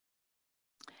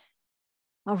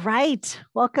All right.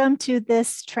 Welcome to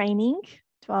this training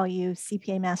to all you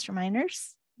CPA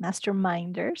masterminders.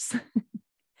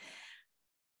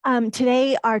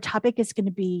 Today, our topic is going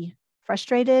to be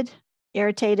frustrated,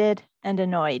 irritated, and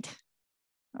annoyed.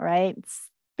 All right. It's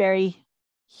very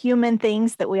human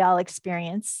things that we all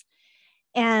experience.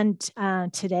 And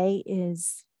today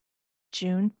is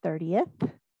June 30th.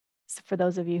 So for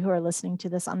those of you who are listening to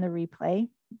this on the replay,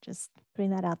 just putting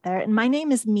that out there. And my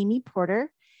name is Mimi Porter.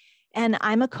 And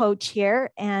I'm a coach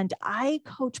here, and I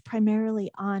coach primarily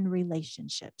on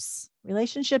relationships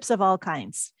of all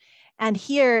kinds. And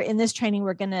here in this training,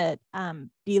 we're going to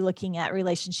be looking at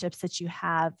relationships that you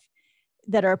have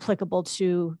that are applicable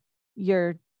to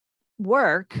your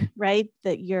work, right?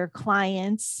 That your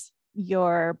clients,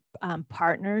 your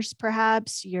partners,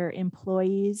 perhaps your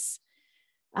employees,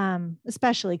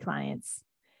 especially clients.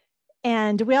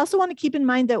 And we also want to keep in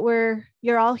mind that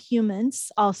you're all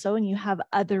humans also, and you have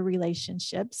other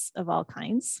relationships of all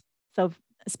kinds. So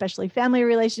especially family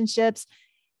relationships,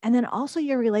 and then also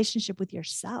your relationship with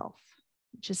yourself,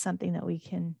 which is something that we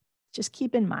can just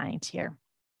keep in mind here.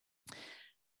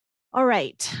 All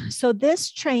right. So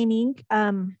this training,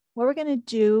 what we're going to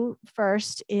do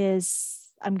first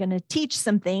is I'm going to teach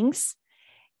some things.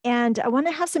 And I want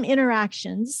to have some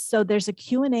interactions. So there's a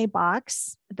Q&A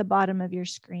box at the bottom of your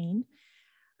screen.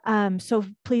 So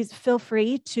please feel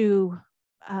free to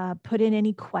put in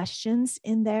any questions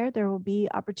in there. There will be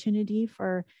opportunity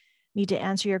for me to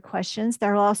answer your questions.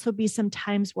 There will also be some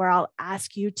times where I'll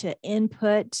ask you to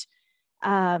input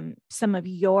some of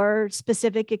your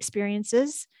specific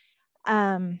experiences.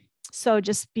 So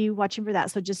just be watching for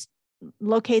that. So just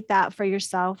locate that for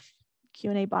yourself.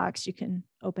 Q&A box, you can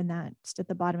open that just at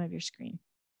the bottom of your screen.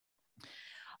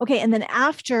 Okay, and then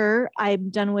after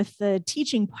I'm done with the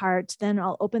teaching part, then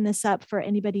I'll open this up for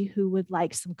anybody who would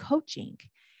like some coaching.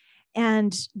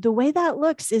 And the way that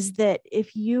looks is that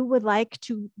if you would like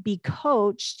to be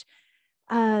coached,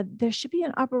 there should be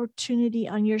an opportunity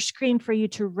on your screen for you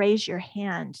to raise your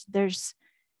hand. There's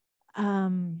a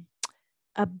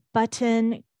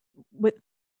button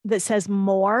that says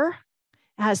more.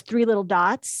 It has 3 little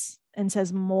dots and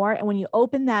says more. And when you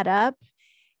open that up,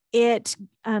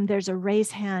 there's a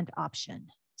raise hand option.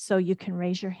 So you can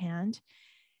raise your hand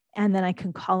and then I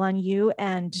can call on you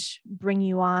and bring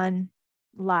you on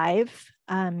live.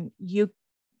 You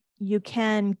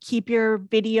can keep your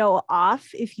video off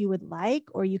if you would like,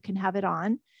 or you can have it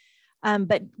on.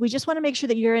 But we just want to make sure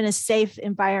that you're in a safe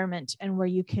environment and where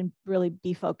you can really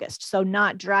be focused. So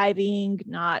not driving,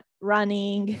 not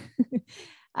running,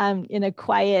 in a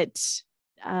quiet,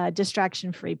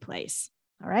 distraction-free place.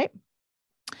 All right.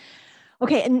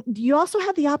 Okay, and you also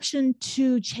have the option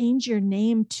to change your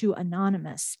name to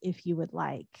anonymous if you would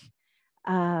like.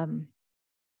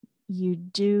 You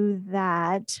do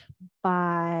that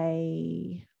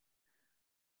by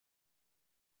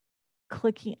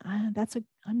clicking, I'm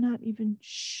not even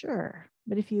sure,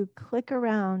 but if you click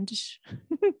around,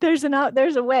 there's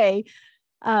a way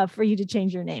for you to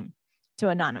change your name to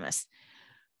anonymous.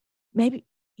 Maybe,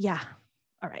 yeah,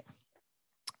 all right.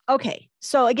 Okay,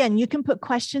 so again, you can put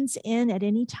questions in at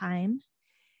any time,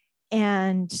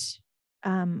 and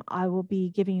I will be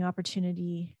giving you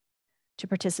opportunity to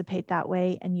participate that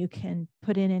way, and you can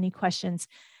put in any questions.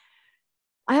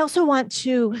 I also want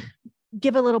to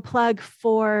give a little plug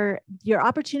for your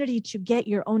opportunity to get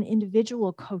your own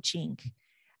individual coaching.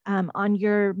 On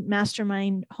your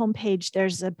mastermind homepage,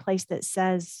 there's a place that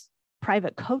says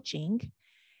private coaching,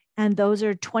 and those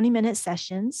are 20-minute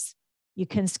sessions. You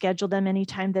can schedule them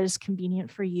anytime that is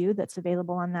convenient for you, that's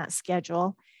available on that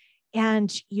schedule.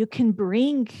 And you can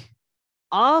bring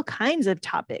all kinds of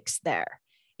topics there.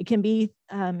 It can be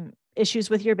issues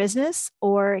with your business,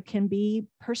 or it can be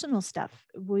personal stuff.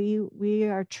 We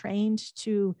are trained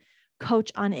to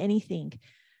coach on anything.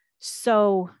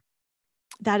 So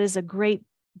that is a great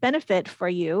benefit for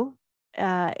you.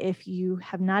 If you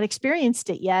have not experienced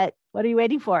it yet, what are you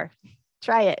waiting for?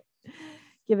 Try it.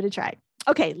 Give it a try.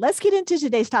 Okay, let's get into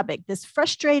today's topic, this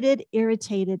frustrated,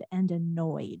 irritated, and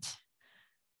annoyed,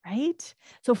 right?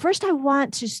 So first I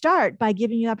want to start by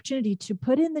giving you the opportunity to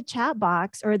put in the chat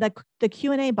box or the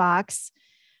Q&A box,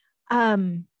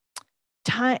 oh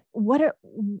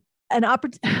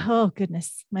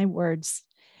goodness, my words.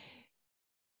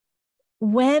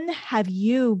 When have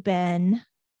you been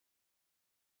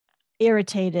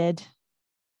irritated,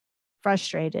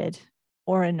 frustrated,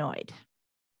 or annoyed?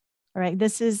 All right,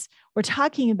 we're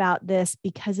talking about this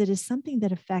because it is something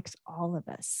that affects all of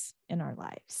us in our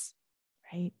lives,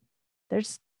 right?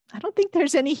 I don't think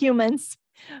there's any humans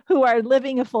who are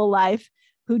living a full life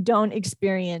who don't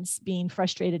experience being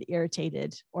frustrated,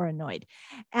 irritated, or annoyed.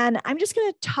 And I'm just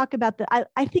going to talk about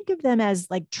I think of them as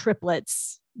like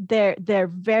triplets. They're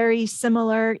very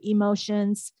similar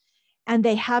emotions, and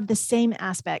they have the same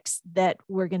aspects that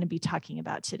we're going to be talking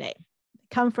about today. They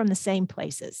come from the same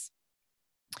places.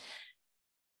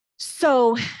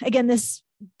 So again,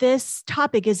 this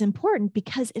topic is important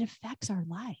because it affects our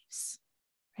lives,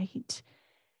 right?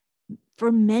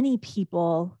 For many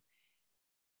people,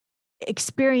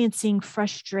 experiencing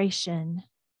frustration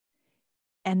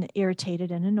and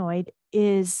irritated and annoyed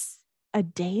is a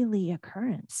daily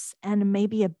occurrence and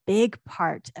maybe a big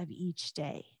part of each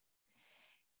day.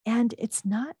 And it's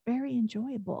not very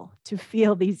enjoyable to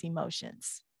feel these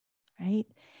emotions, right?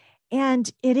 And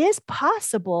it is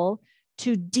possible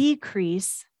to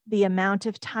decrease the amount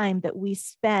of time that we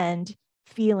spend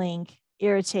feeling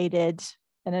irritated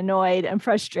and annoyed and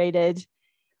frustrated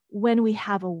when we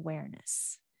have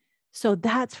awareness. So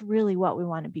that's really what we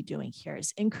want to be doing here,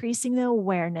 is increasing the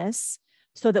awareness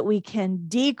so that we can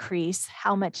decrease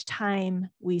how much time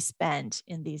we spend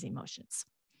in these emotions.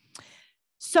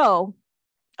 So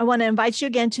I want to invite you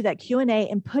again to that Q&A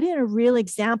and put in a real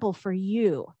example for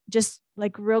you, just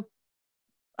like real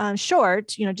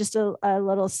short, just a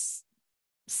little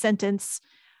sentence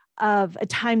of a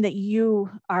time that you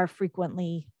are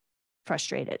frequently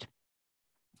frustrated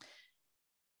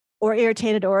or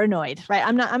irritated or annoyed, right?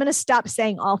 I'm going to stop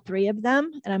saying all three of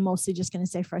them, and I'm mostly just going to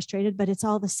say frustrated, but it's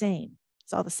all the same.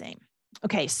 It's all the same.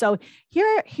 Okay, so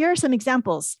here are some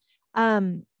examples.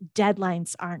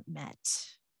 Deadlines aren't met,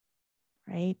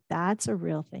 right? That's a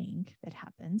real thing that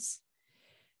happens.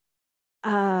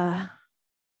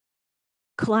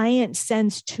 Client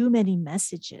sends too many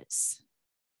messages,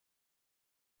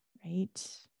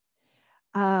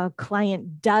 right?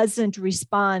 Client doesn't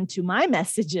respond to my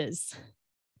messages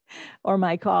or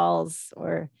my calls,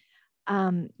 or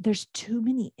there's too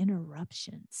many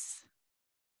interruptions,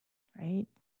 right?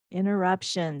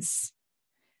 Interruptions,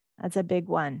 that's a big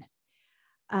one.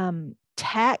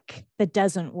 Tech that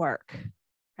doesn't work,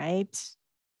 right?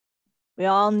 We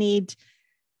all need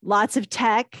lots of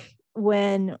tech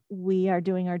when we are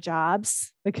doing our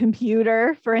jobs, the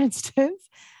computer, for instance,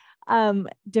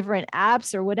 different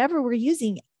apps or whatever we're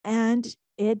using, and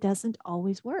it doesn't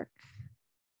always work.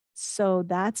 So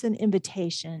that's an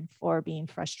invitation for being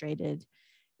frustrated,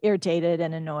 irritated,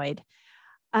 and annoyed.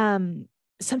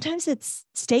 Sometimes it's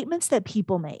statements that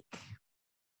people make,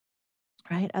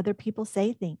 right? Other people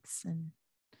say things. And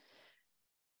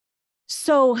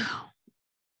so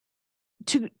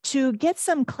to get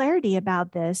some clarity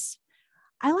about this,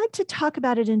 I like to talk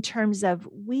about it in terms of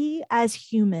we as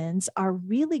humans are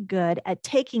really good at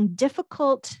taking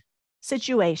difficult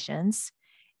situations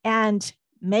and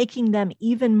making them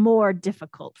even more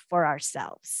difficult for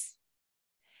ourselves.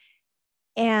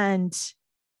 And,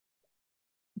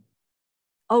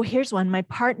 oh, here's one. My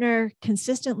partner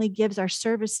consistently gives our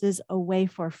services away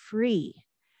for free,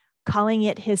 calling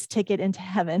it his ticket into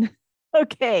heaven.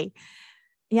 Okay.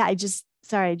 Yeah, I just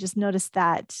noticed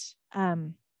that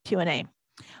Q&A.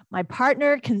 My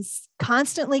partner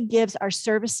constantly gives our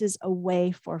services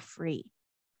away for free.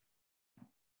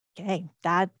 Okay,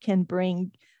 that can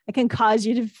cause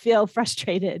you to feel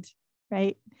frustrated,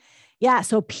 right? Yeah,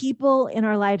 so people in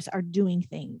our lives are doing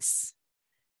things,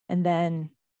 and then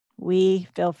we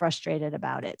feel frustrated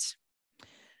about it.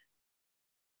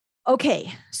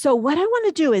 Okay, so what I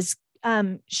want to do is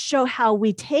show how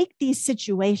we take these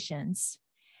situations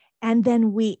and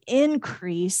then we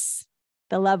increase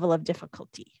the level of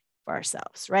difficulty for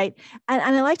ourselves, right? And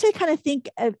I like to kind of think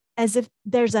of as if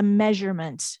there's a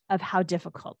measurement of how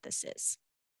difficult this is,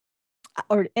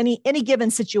 or any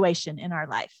given situation in our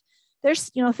life.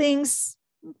 There's, things,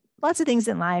 lots of things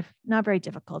in life, not very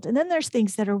difficult. And then there's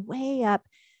things that are way up,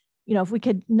 if we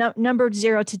could number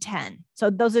 0 to 10. So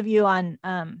those of you on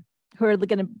who are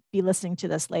going to be listening to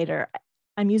this later,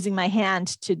 I'm using my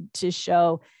hand to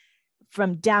show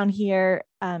from down here,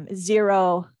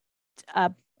 0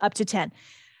 up to 10.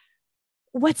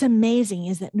 What's amazing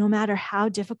is that no matter how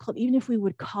difficult, even if we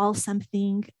would call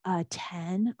something a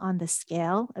 10 on the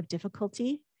scale of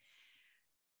difficulty,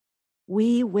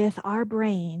 we, with our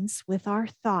brains, with our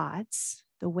thoughts,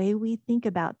 the way we think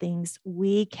about things,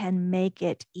 we can make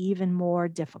it even more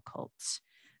difficult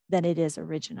than it is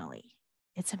originally.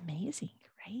 It's amazing,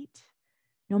 right?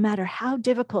 No matter how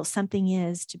difficult something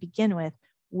is to begin with,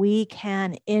 we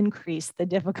can increase the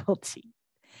difficulty.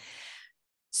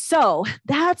 So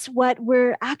that's what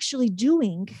we're actually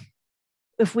doing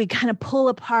if we kind of pull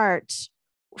apart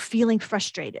feeling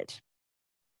frustrated.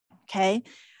 Okay.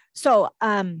 So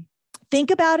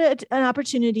think about it, an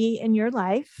opportunity in your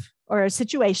life or a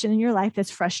situation in your life that's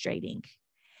frustrating.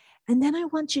 And then I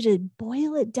want you to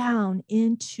boil it down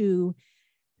into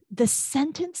the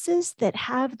sentences that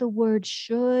have the word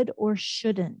should or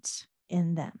shouldn't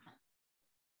in them.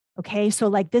 Okay, so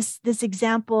like this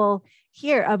example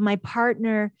here of my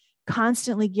partner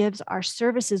constantly gives our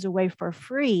services away for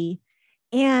free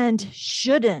and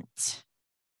shouldn't,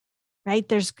 right?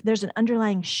 There's an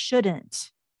underlying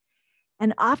shouldn't.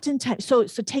 And oftentimes, so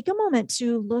take a moment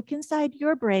to look inside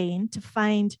your brain to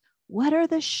find what are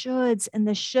the shoulds and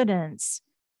the shouldn'ts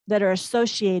that are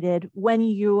associated when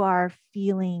you are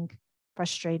feeling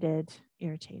frustrated,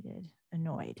 irritated,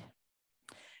 annoyed.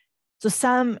 So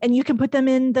some, and you can put them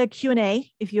in the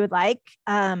Q&A if you would like,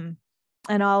 and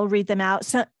I'll read them out.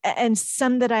 So, and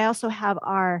some that I also have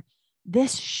are,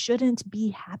 this shouldn't be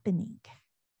happening,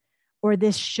 or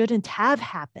this shouldn't have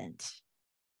happened.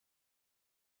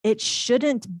 It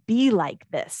shouldn't be like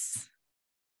this.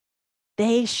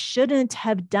 They shouldn't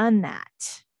have done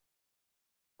that.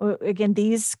 Again,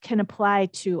 these can apply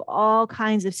to all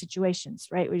kinds of situations,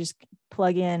 right? We just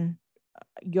plug in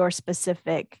your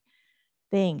specific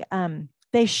thing.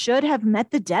 They should have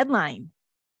met the deadline,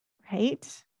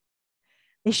 right?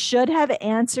 They should have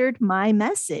answered my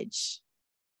message.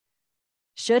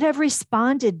 Should have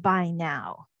responded by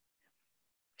now.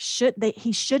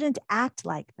 He shouldn't act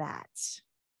like that.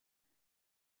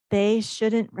 They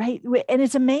shouldn't, right? And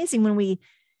it's amazing when we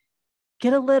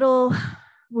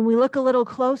look a little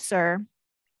closer,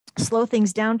 slow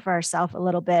things down for ourselves a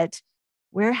little bit,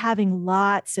 we're having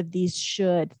lots of these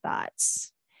should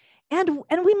thoughts. And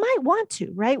we might want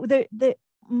to, right?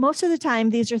 Most of the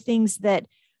time, these are things that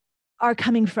are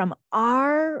coming from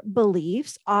our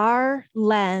beliefs, our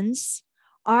lens,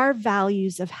 our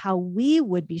values of how we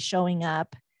would be showing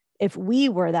up if we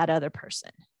were that other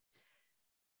person.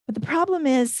 But the problem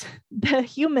is the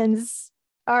humans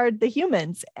are the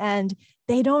humans, and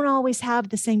they don't always have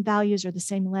the same values or the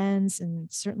same lens,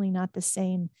 and certainly not the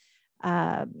same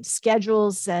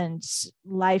schedules and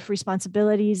life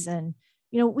responsibilities. And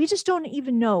we just don't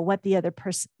even know what the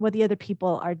other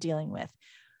people are dealing with.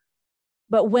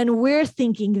 But when we're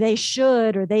thinking they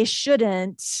should or they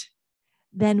shouldn't,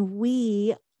 then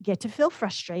we get to feel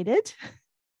frustrated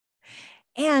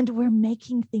and we're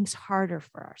making things harder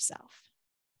for ourselves.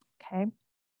 Okay.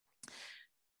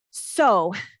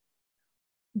 So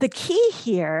the key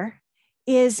here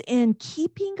is in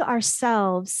keeping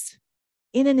ourselves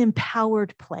in an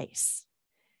empowered place.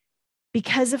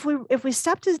 Because if we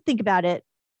stop to think about it,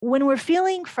 when we're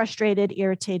feeling frustrated,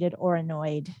 irritated, or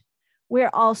annoyed,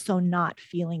 we're also not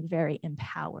feeling very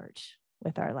empowered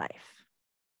with our life.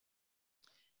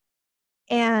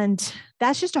 And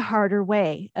that's just a harder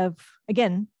way of,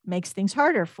 again, makes things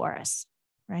harder for us,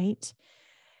 right?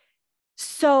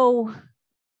 So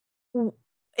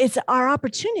it's our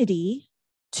opportunity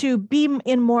to be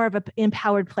in more of an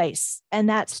empowered place. And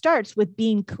that starts with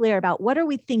being clear about what are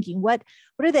we thinking? What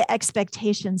are the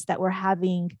expectations that we're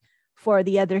having for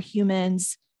the other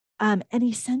humans? And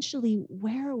essentially,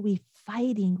 where are we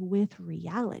fighting with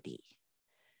reality?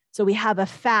 So we have a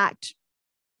fact.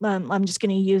 I'm just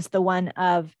going to use the one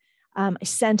of, I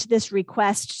sent this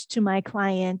request to my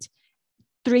client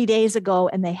 3 days ago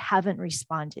and they haven't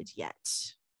responded yet.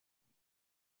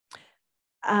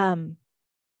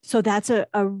 So that's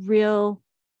a real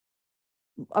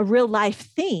life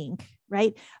thing,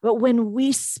 right? But when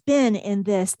we spin in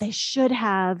this, they should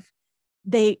have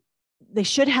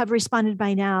responded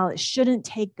by now. It shouldn't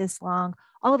take this long.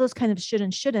 All those kind of should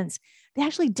and shouldn'ts, they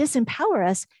actually disempower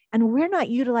us, and we're not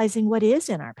utilizing what is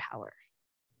in our power,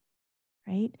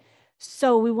 right?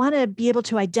 So we want to be able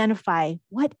to identify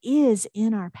what is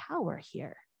in our power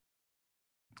here.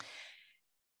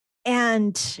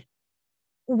 And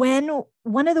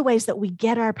one of the ways that we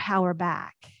get our power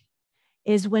back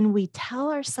is when we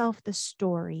tell ourselves the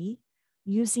story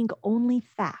using only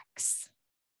facts.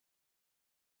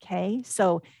 Okay,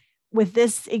 so with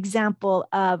this example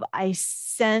of, I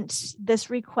sent this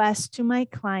request to my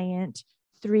client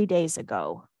 3 days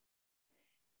ago,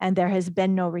 and there has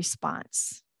been no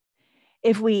response.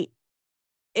 If we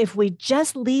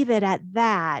just leave it at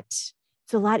that,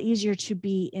 it's a lot easier to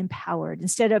be empowered.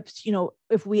 Instead of,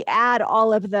 if we add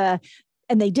all of and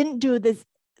they didn't do this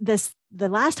the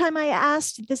last time I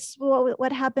asked, this is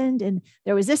what happened, and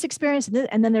there was this experience,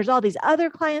 and then there's all these other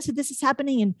clients that this is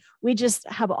happening, and we just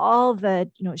have all the,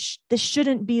 this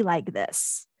shouldn't be like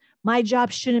this. My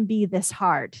job shouldn't be this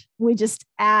hard. We just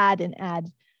add and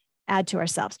add to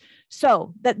ourselves.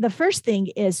 So the first thing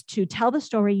is to tell the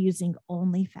story using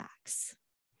only facts.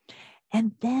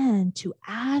 And then to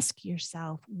ask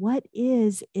yourself, what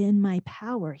is in my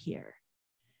power here?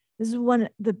 This is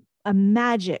a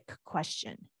magic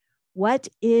question. What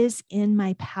is in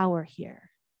my power here?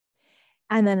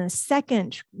 And then a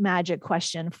second magic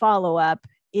question, follow-up,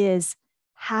 is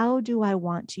how do I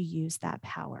want to use that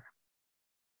power?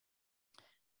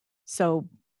 So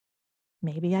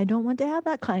maybe I don't want to have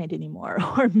that client anymore,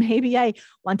 or maybe I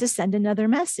want to send another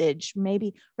message.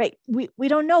 Maybe, right? We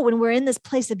don't know. When we're in this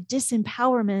place of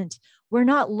disempowerment, we're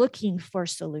not looking for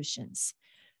solutions.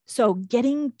 So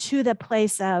getting to the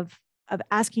place of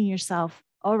asking yourself,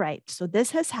 all right, so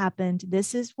this has happened.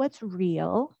 This is what's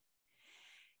real.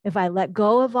 If I let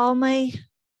go of all my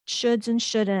shoulds and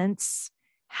shouldn'ts,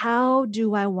 how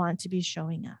do I want to be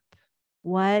showing up?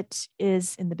 What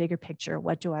is in the bigger picture?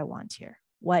 What do I want here?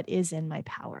 What is in my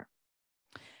power?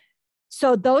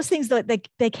 So those things,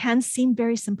 they can seem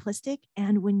very simplistic,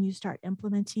 and when you start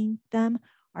implementing them,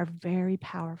 are very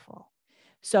powerful.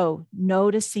 So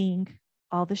noticing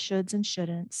all the shoulds and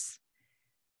shouldn'ts,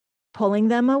 pulling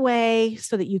them away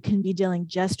so that you can be dealing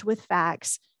just with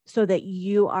facts, so that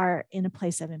you are in a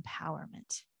place of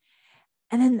empowerment.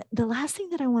 And then the last thing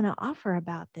that I want to offer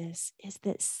about this is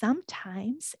that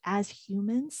sometimes as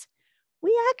humans,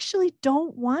 we actually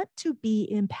don't want to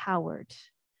be empowered.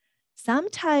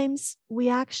 Sometimes we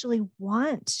actually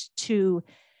want to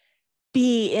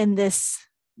be in this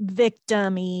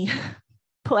victim-y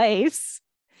place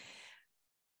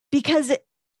because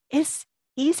it's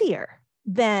easier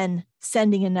than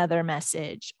sending another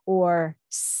message or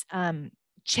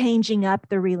changing up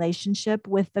the relationship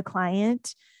with the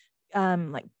client,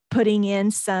 like putting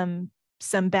in some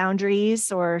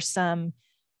boundaries or some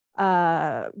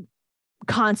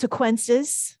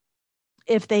consequences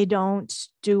if they don't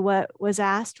do what was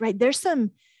asked, right? There's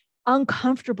some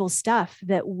uncomfortable stuff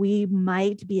that we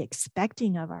might be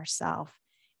expecting of ourselves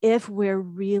if we're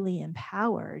really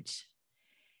empowered.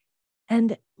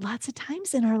 And lots of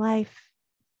times in our life,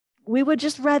 we would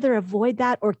just rather avoid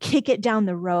that or kick it down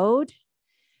the road.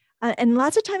 And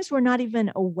lots of times we're not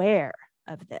even aware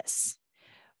of this.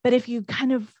 But if you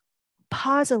kind of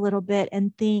pause a little bit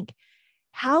and think,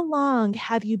 how long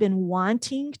have you been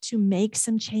wanting to make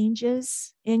some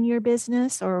changes in your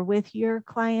business or with your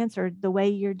clients or the way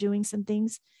you're doing some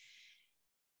things,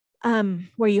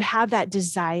 where you have that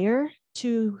desire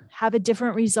to have a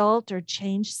different result or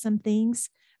change some things,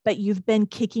 but you've been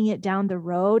kicking it down the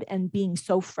road and being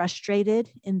so frustrated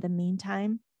in the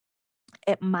meantime?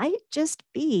 It might just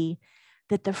be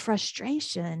that the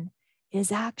frustration is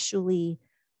actually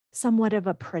somewhat of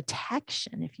a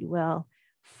protection, if you will,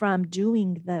 from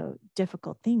doing the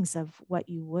difficult things of what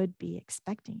you would be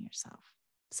expecting yourself.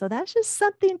 So that's just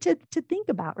something to think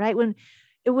about, right? When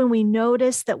we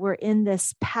notice that we're in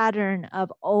this pattern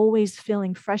of always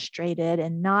feeling frustrated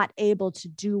and not able to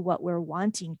do what we're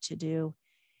wanting to do,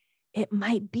 it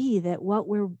might be that what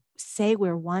we're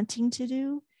wanting to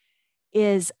do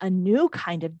is a new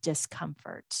kind of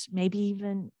discomfort, maybe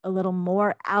even a little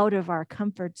more out of our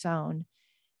comfort zone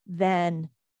than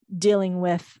dealing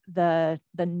with the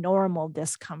normal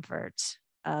discomfort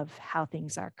of how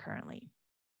things are currently.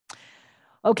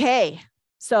 Okay,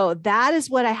 so that is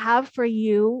what I have for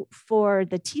you for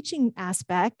the teaching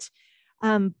aspect.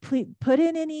 Please put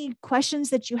in any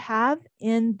questions that you have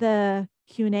in the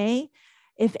Q&A.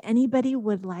 If anybody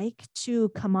would like to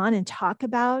come on and talk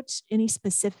about any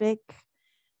specific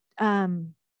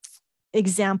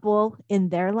example in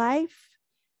their life,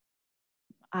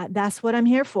 that's what I'm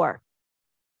here for.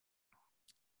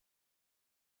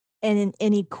 And in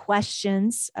any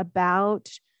questions about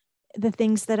the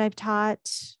things that I've taught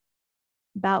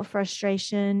about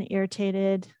frustration,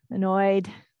 irritated, annoyed.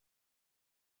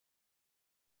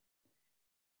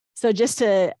 So just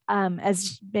to,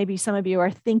 as maybe some of you are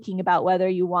thinking about whether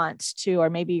you want to, or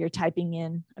maybe you're typing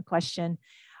in a question,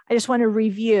 I just want to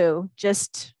review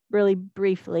just really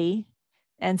briefly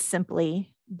and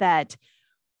simply that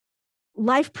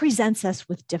life presents us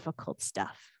with difficult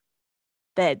stuff.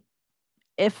 That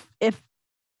if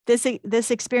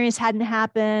this experience hadn't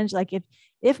happened, like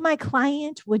if my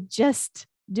client would just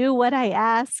do what I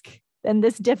ask, then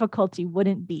this difficulty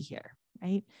wouldn't be here,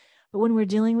 right? But when we're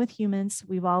dealing with humans,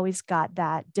 we've always got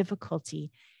that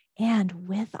difficulty. And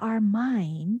with our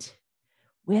mind,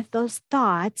 with those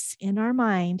thoughts in our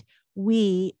mind,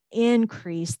 we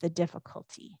increase the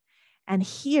difficulty. And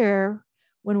here,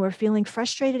 when we're feeling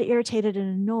frustrated, irritated,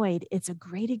 and annoyed, it's a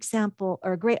great example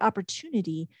or a great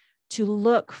opportunity to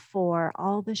look for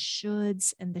all the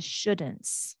shoulds and the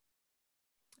shouldn'ts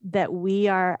that we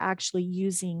are actually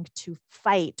using to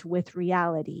fight with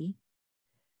reality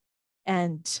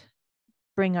and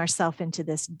bring ourselves into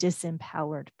this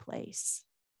disempowered place.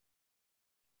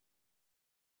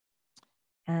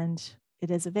 And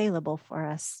it is available for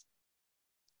us.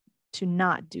 to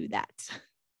not do that,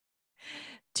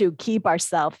 to keep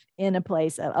ourselves in a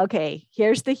place of, okay,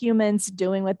 here's the humans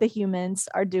doing what the humans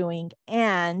are doing,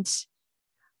 and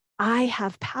I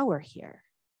have power here.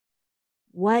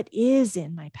 What is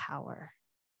in my power?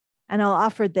 And I'll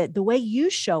offer that the way you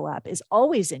show up is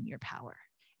always in your power.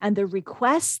 And the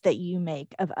requests that you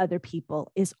make of other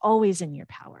people is always in your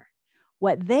power.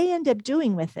 What they end up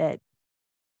doing with it,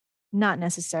 not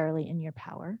necessarily in your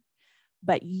power,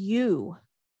 but you,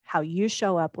 how you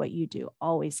show up, what you do,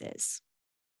 always is.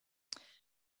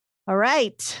 All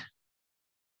right.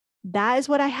 That is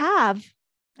what I have.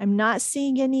 I'm not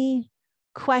seeing any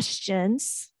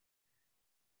questions.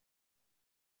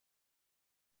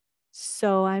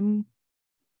 So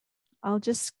I'll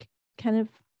just kind of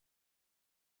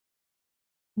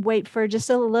wait for just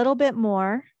a little bit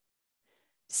more,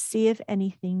 see if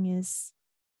anything is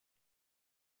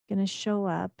going to show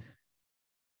up.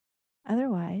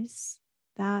 Otherwise,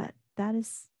 that's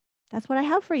what I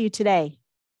have for you today.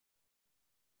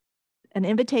 An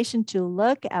invitation to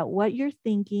look at what you're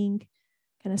thinking,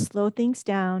 kind of slow things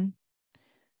down.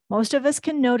 Most of us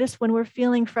can notice when we're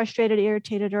feeling frustrated,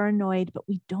 irritated, or annoyed, but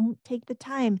we don't take the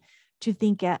time to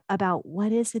think about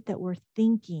what is it that we're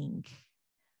thinking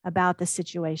about the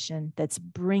situation that's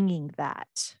bringing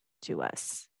that to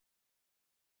us.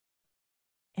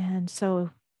 And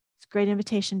so it's a great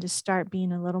invitation to start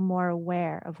being a little more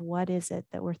aware of what is it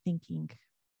that we're thinking.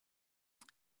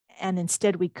 And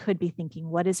instead, we could be thinking,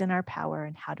 what is in our power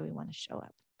and how do we want to show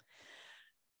up?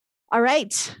 All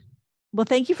right. Well,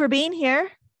 thank you for being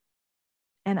here.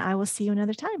 And I will see you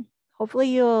another time. Hopefully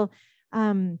you'll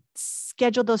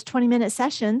schedule those 20-minute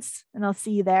sessions and I'll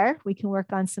see you there. We can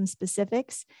work on some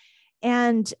specifics.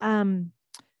 And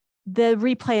the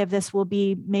replay of this will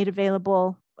be made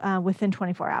available within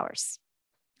 24 hours.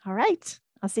 All right.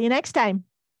 I'll see you next time.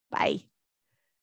 Bye.